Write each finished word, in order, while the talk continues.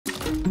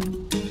Welcome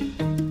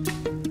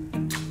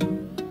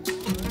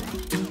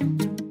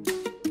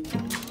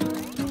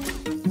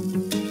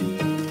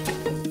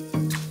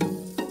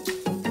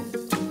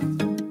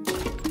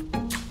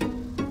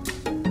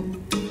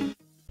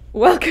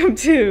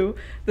to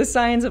The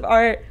Science of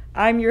Art.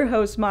 I'm your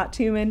host, Mot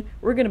Tuman.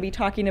 We're going to be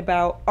talking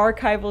about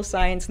archival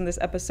science in this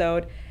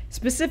episode,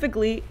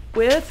 specifically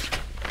with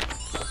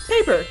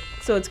paper.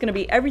 So it's going to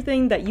be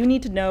everything that you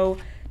need to know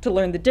to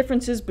learn the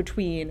differences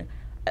between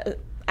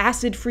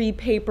acid-free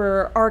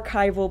paper,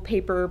 archival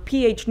paper,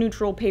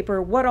 pH-neutral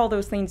paper, what all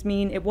those things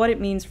mean, and what it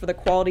means for the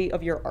quality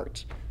of your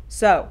art.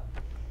 So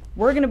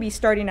we're going to be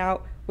starting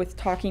out with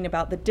talking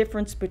about the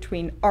difference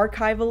between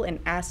archival and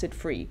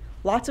acid-free.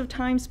 Lots of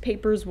times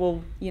papers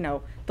will,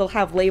 they'll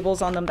have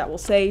labels on them that will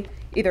say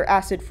either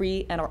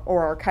acid-free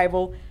or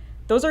archival.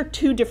 Those are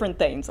two different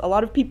things. A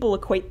lot of people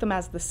equate them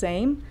as the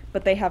same,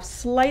 but they have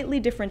slightly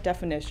different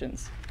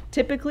definitions.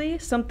 Typically,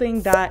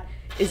 something that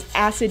is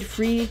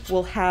acid-free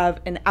will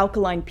have an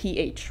alkaline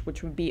pH,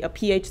 which would be a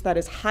pH that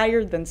is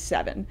higher than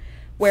 7.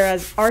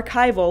 Whereas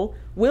archival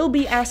will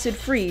be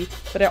acid-free,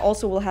 but it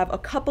also will have a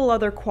couple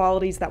other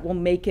qualities that will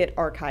make it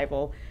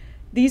archival.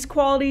 These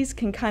qualities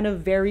can kind of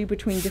vary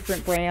between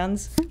different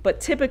brands, but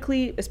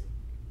typically,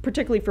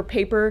 particularly for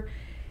paper,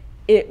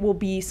 it will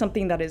be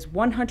something that is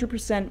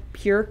 100%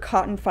 pure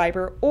cotton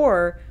fiber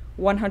or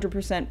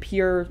 100%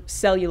 pure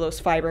cellulose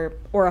fiber,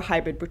 or a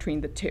hybrid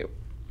between the two.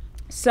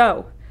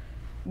 So,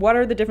 what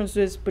are the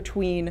differences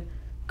between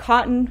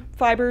cotton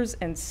fibers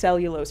and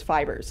cellulose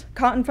fibers?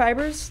 Cotton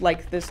fibers,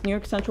 like this New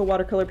York Central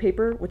watercolor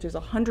paper, which is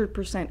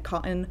 100%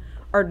 cotton,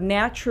 are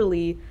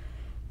naturally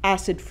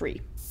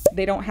acid-free.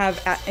 They don't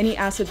have any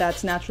acid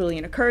that's naturally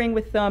occurring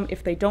with them.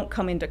 If they don't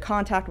come into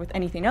contact with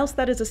anything else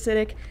that is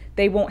acidic,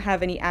 they won't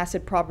have any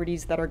acid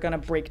properties that are going to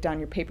break down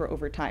your paper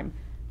over time.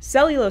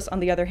 Cellulose, on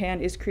the other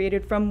hand, is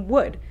created from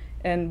wood.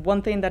 And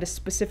one thing that is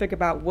specific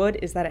about wood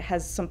is that it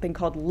has something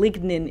called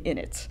lignin in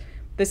it.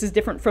 This is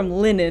different from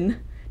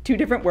linen, two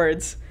different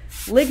words.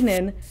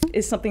 Lignin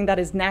is something that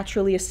is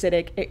naturally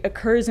acidic. It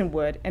occurs in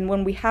wood. And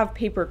when we have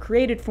paper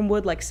created from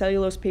wood, like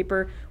cellulose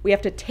paper, we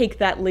have to take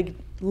that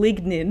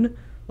lignin,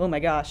 oh my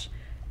gosh,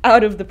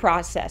 out of the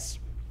process.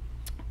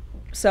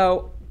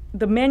 So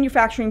the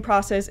manufacturing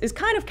process is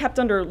kind of kept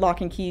under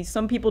lock and key.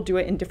 Some people do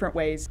it in different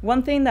ways.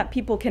 One thing that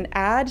people can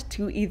add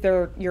to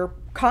either your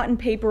cotton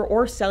paper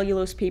or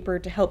cellulose paper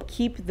to help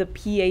keep the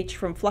pH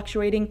from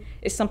fluctuating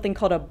is something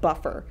called a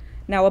buffer.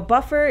 Now, a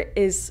buffer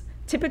is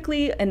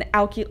typically an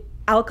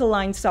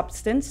alkaline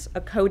substance,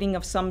 a coating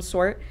of some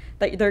sort,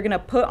 that they're going to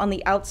put on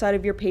the outside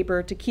of your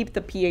paper to keep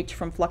the pH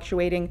from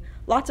fluctuating.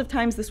 Lots of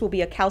times this will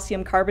be a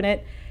calcium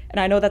carbonate. And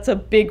I know that's a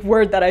big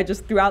word that I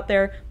just threw out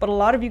there, but a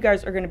lot of you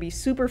guys are going to be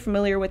super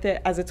familiar with it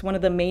as it's one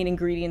of the main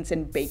ingredients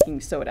in baking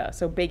soda.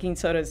 So baking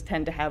sodas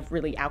tend to have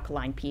really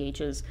alkaline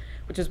pHs,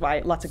 which is why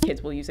lots of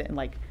kids will use it in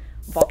like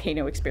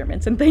volcano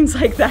experiments and things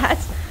like that.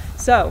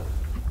 So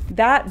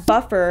that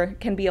buffer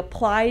can be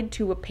applied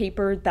to a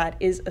paper that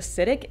is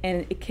acidic,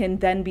 and it can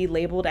then be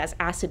labeled as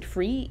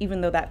acid-free, even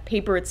though that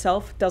paper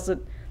itself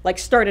doesn't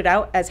started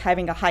out as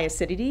having a high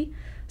acidity.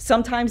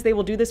 Sometimes they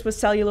will do this with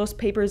cellulose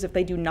papers if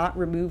they do not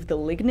remove the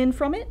lignin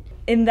from it.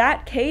 In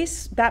that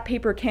case, that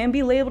paper can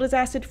be labeled as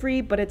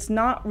acid-free, but it's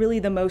not really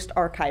the most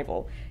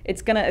archival.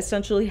 It's going to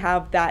essentially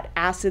have that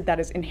acid that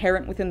is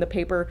inherent within the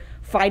paper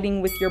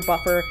fighting with your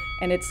buffer,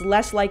 and it's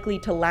less likely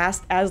to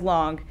last as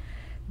long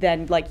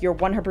than like your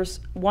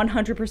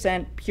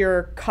 100%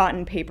 pure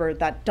cotton paper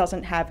that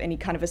doesn't have any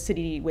kind of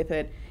acidity with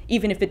it,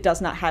 even if it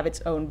does not have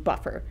its own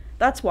buffer.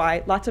 That's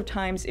why lots of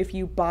times if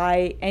you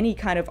buy any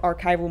kind of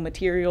archival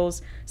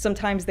materials,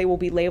 sometimes they will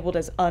be labeled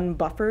as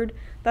unbuffered.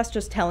 That's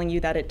just telling you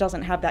that it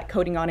doesn't have that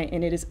coating on it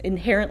and it is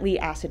inherently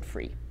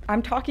acid-free.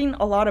 I'm talking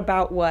a lot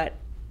about what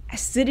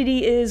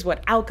acidity is,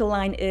 what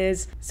alkaline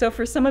is. So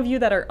for some of you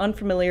that are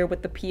unfamiliar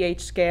with the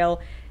pH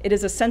scale, it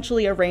is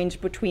essentially a range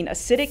between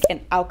acidic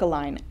and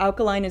alkaline.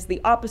 Alkaline is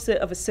the opposite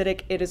of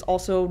acidic. It is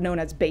also known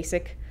as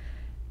basic,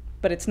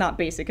 but it's not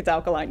basic, it's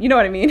alkaline. You know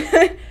what I mean?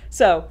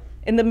 So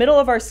in the middle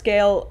of our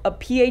scale, a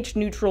pH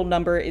neutral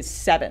number is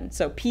 7.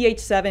 So pH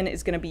 7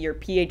 is going to be your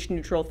pH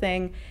neutral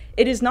thing.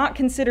 It is not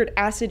considered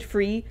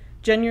acid-free.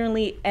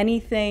 Generally,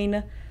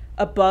 anything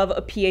above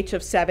a pH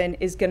of 7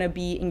 is going to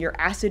be in your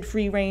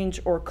acid-free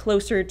range or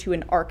closer to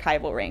an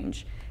archival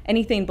range.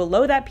 Anything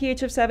below that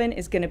pH of 7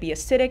 is going to be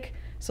acidic.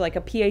 So like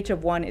a pH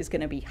of 1 is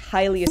going to be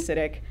highly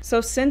acidic.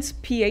 So since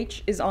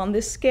pH is on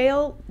this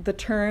scale, the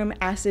term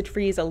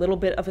acid-free is a little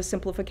bit of a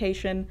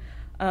simplification.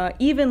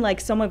 Even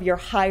like some of your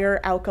higher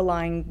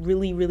alkaline,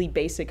 really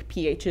basic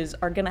pHs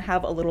are going to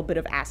have a little bit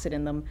of acid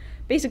in them.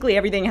 Basically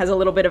everything has a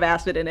little bit of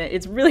acid in it.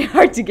 It's really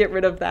hard to get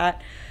rid of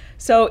that.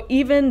 So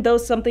even though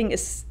something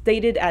is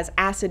stated as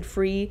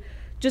acid-free,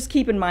 just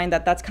keep in mind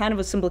that that's kind of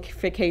a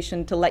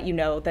simplification to let you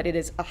know that it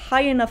is a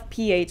high enough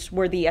pH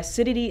where the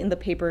acidity in the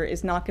paper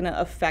is not going to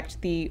affect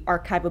the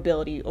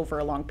archivability over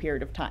a long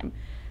period of time.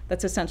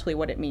 That's essentially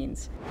what it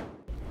means.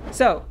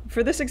 So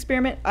for this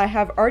experiment, I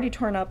have already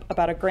torn up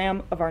about 1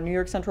 gram of our New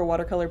York Central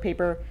watercolor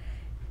paper.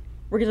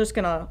 We're just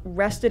gonna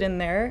rest it in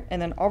there, and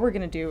then all we're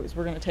gonna do is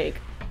we're gonna take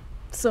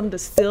some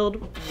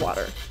distilled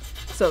water.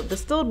 So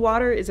distilled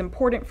water is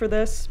important for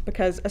this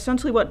because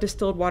essentially what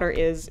distilled water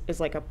is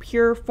like a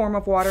pure form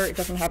of water. It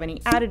doesn't have any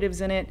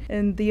additives in it.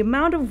 And the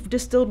amount of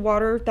distilled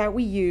water that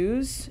we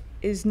use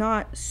is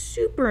not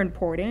super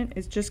important.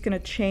 It's just gonna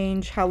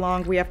change how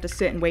long we have to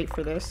sit and wait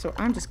for this. So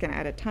I'm just gonna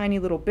add a tiny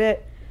little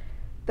bit.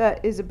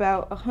 That is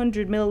about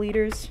 100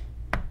 milliliters.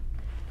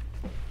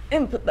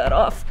 And put that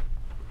off.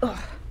 Ugh.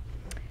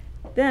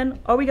 Then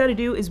all we gotta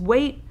do is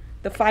wait.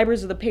 The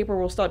fibers of the paper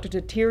will start to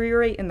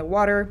deteriorate in the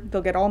water.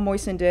 They'll get all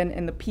moistened in,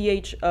 and the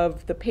pH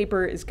of the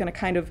paper is going to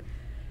kind of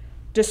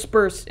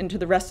disperse into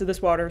the rest of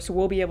this water. So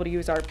we'll be able to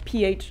use our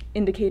pH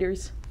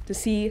indicators to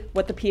see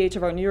what the pH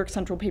of our New York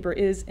Central paper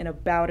is in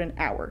about an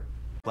hour.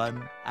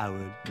 1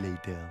 hour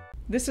later.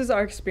 This is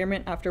our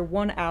experiment after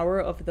 1 hour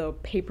of the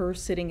paper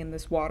sitting in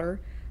this water.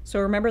 So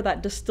remember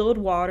that distilled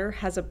water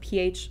has a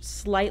pH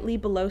slightly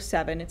below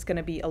 7. It's going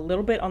to be a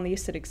little bit on the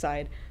acidic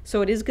side.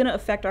 So it is going to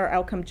affect our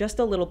outcome just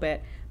a little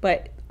bit,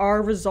 but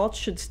our results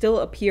should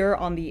still appear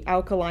on the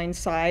alkaline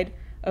side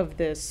of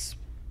this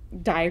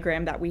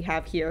diagram that we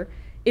have here,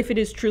 if it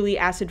is truly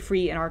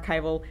acid-free and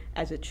archival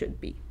as it should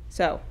be.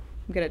 So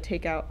I'm going to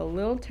take out a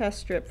little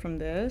test strip from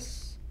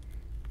this.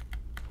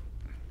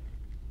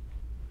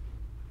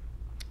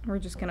 We're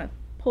just going to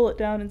pull it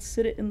down and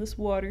sit it in this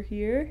water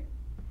here.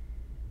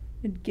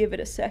 And give it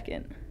a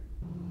second.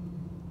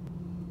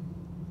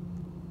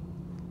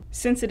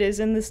 Since it is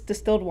in this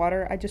distilled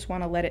water, I just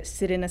want to let it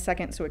sit in a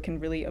second so it can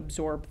really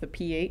absorb the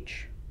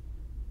pH.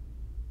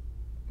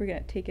 We're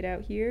going to take it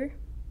out here.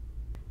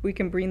 We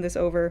can bring this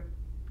over.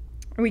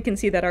 And we can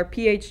see that our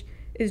pH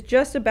is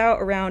just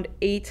about around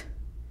 8,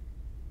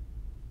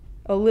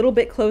 a little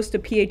bit close to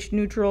pH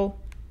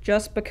neutral,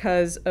 just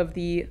because of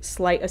the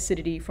slight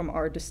acidity from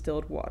our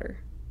distilled water.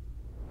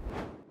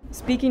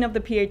 Speaking of the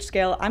pH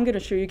scale, I'm going to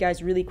show you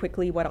guys really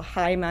quickly what a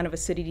high amount of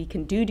acidity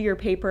can do to your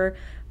paper.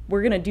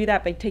 We're going to do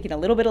that by taking a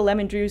little bit of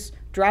lemon juice,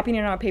 dropping it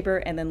on our paper,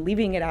 and then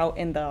leaving it out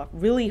in the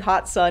really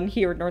hot sun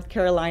here in North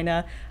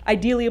Carolina,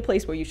 ideally a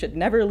place where you should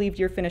never leave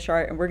your finish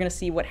art, and we're going to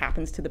see what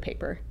happens to the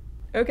paper.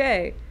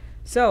 Okay,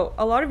 so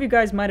a lot of you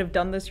guys might have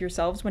done this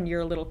yourselves when you're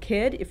a little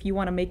kid. If you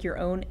want to make your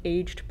own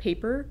aged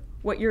paper,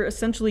 what you're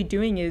essentially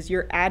doing is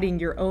you're adding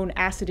your own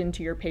acid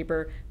into your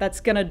paper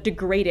that's going to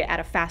degrade it at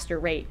a faster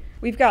rate.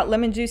 We've got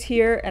lemon juice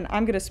here, and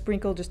I'm going to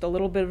sprinkle just a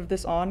little bit of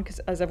this on because,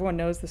 as everyone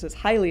knows, this is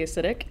highly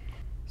acidic.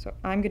 So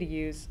I'm going to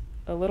use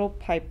a little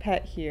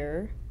pipette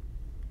here,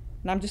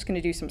 and I'm just going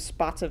to do some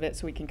spots of it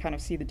so we can kind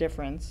of see the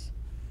difference.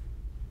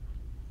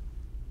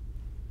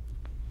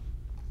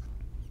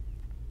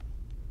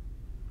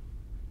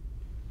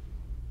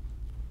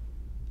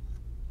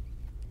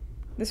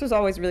 This was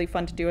always really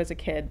fun to do as a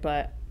kid,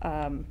 but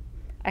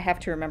I have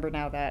to remember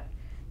now that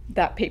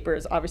that paper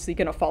is obviously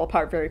going to fall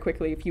apart very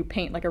quickly. If you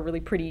paint like a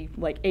really pretty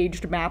like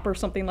aged map or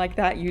something like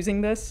that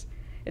using this,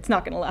 it's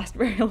not going to last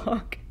very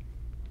long.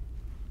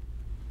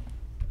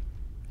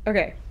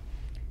 Okay,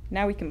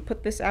 now we can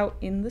put this out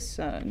in the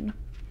sun.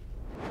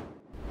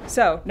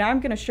 So now I'm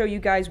going to show you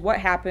guys what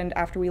happened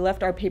after we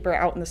left our paper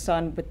out in the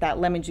sun with that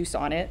lemon juice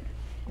on it.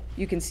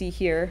 You can see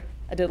here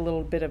I did a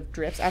little bit of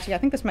drips. Actually, I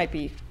think this might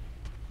be,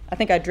 I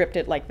think I dripped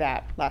it like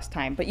that last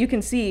time, but you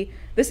can see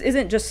this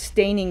isn't just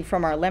staining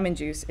from our lemon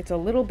juice. It's a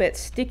little bit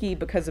sticky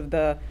because of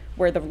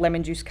where the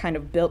lemon juice kind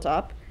of built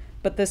up,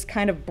 but this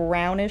kind of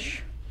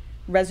brownish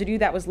residue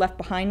that was left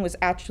behind was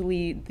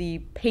actually the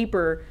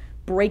paper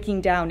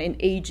breaking down and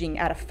aging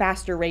at a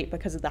faster rate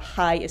because of the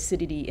high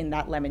acidity in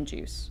that lemon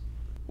juice.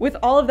 With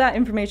all of that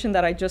information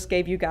that I just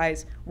gave you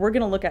guys, we're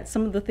going to look at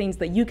some of the things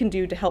that you can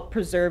do to help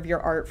preserve your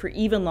art for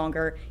even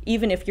longer,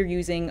 even if you're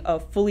using a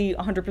fully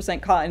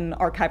 100% cotton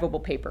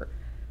archivable paper.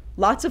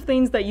 Lots of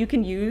things that you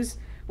can use.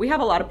 We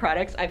have a lot of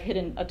products. I've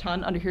hidden a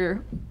ton under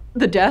here,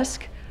 the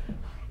desk.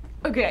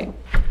 Okay.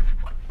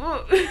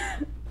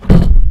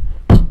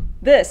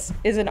 This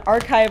is an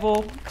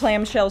archival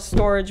clamshell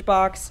storage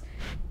box.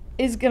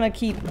 It's going to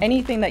keep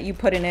anything that you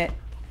put in it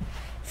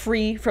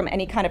free from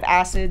any kind of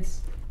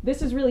acids.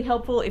 This is really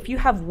helpful if you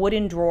have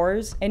wooden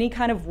drawers. Any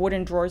kind of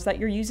wooden drawers that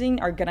you're using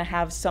are going to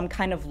have some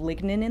kind of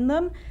lignin in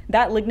them.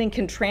 That lignin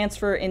can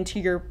transfer into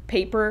your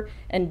paper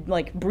and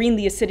like bring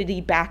the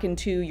acidity back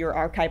into your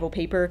archival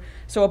paper.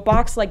 So a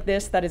box like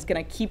this that is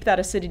going to keep that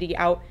acidity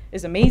out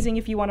is amazing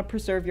if you want to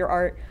preserve your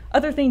art.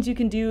 Other things you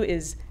can do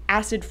is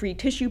acid-free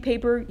tissue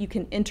paper. You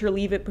can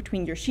interleave it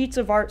between your sheets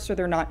of art so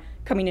they're not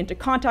coming into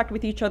contact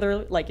with each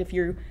other. Like if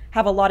you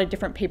have a lot of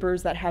different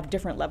papers that have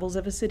different levels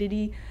of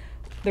acidity.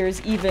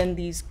 There's even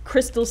these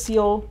crystal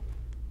seal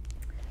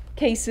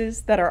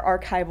cases that are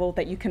archival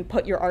that you can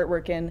put your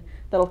artwork in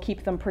that'll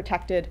keep them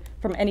protected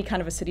from any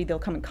kind of acidity they'll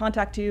come in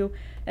contact to.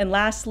 And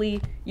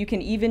lastly, you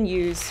can even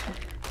use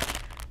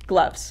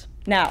gloves.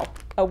 Now,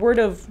 a word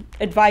of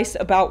advice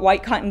about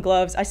white cotton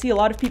gloves. I see a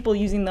lot of people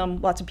using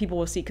them. Lots of people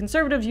will see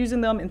conservatives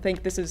using them and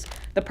think this is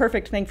the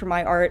perfect thing for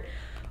my art.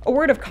 A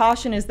word of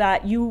caution is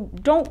that you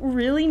don't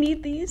really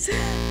need these.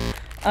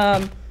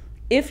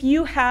 If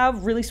you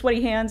have really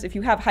sweaty hands, if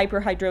you have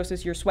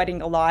hyperhidrosis, you're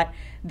sweating a lot,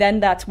 then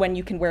that's when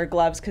you can wear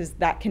gloves, because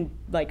that can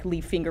like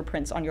leave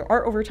fingerprints on your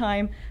art over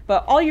time.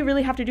 But all you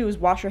really have to do is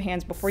wash your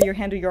hands before you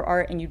handle your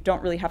art, and you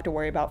don't really have to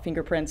worry about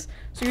fingerprints.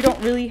 So you don't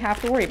really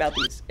have to worry about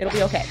these. It'll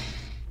be okay.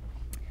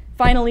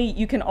 Finally,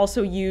 you can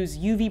also use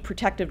UV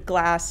protective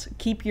glass,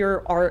 keep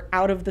your art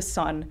out of the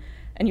sun,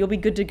 and you'll be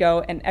good to go,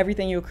 and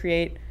everything you'll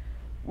create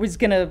was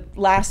gonna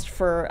last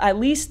for at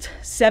least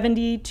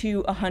 70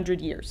 to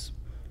 100 years.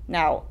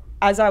 Now,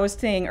 as I was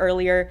saying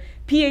earlier,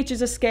 pH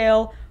is a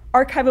scale,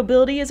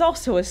 archivability is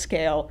also a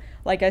scale.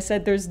 Like I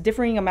said, there's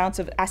differing amounts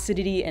of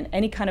acidity in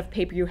any kind of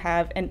paper you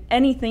have, and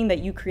anything that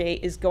you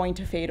create is going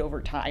to fade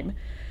over time.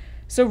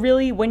 So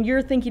really, when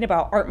you're thinking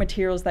about art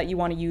materials that you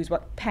want to use,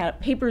 what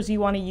papers you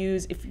want to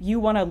use, if you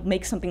want to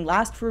make something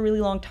last for a really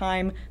long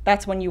time,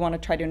 that's when you want to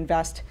try to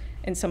invest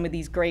in some of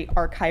these great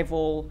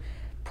archival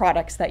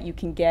products that you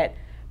can get.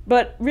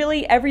 But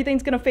really,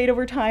 everything's going to fade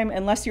over time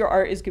unless your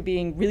art is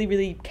being really,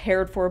 really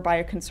cared for by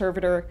a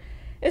conservator.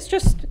 It's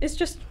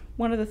just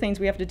one of the things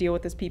we have to deal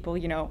with as people.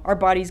 You know, our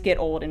bodies get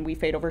old and we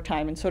fade over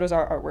time, and so does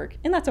our artwork,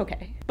 and that's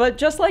okay. But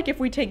just like if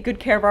we take good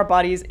care of our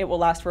bodies, it will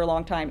last for a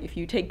long time. If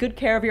you take good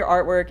care of your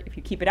artwork, if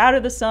you keep it out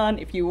of the sun,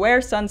 if you wear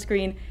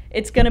sunscreen,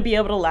 it's going to be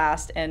able to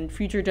last, and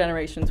future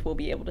generations will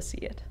be able to see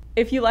it.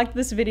 If you liked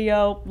this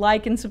video,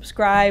 like and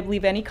subscribe.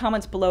 Leave any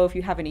comments below if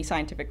you have any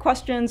scientific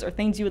questions or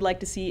things you would like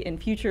to see in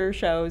future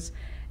shows.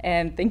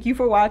 And thank you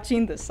for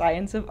watching The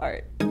Science of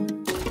Art.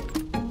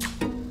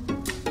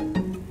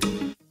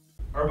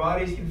 Our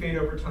bodies can fade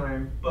over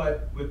time,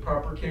 but with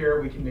proper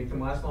care, we can make them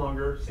last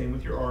longer. Same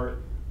with your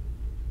art.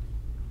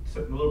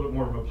 Except a little bit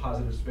more of a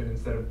positive spin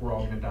instead of we're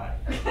all gonna die.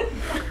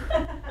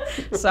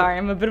 Sorry,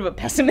 I'm a bit of a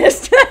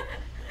pessimist.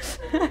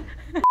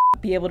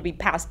 Be able to be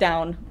passed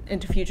down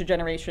into future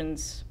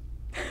generations.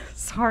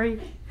 Sorry.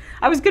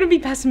 I was gonna be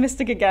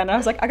pessimistic again. I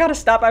was like, I gotta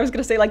stop. I was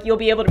gonna say like, you'll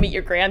be able to meet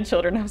your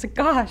grandchildren. I was like,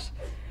 gosh,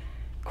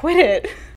 quit it.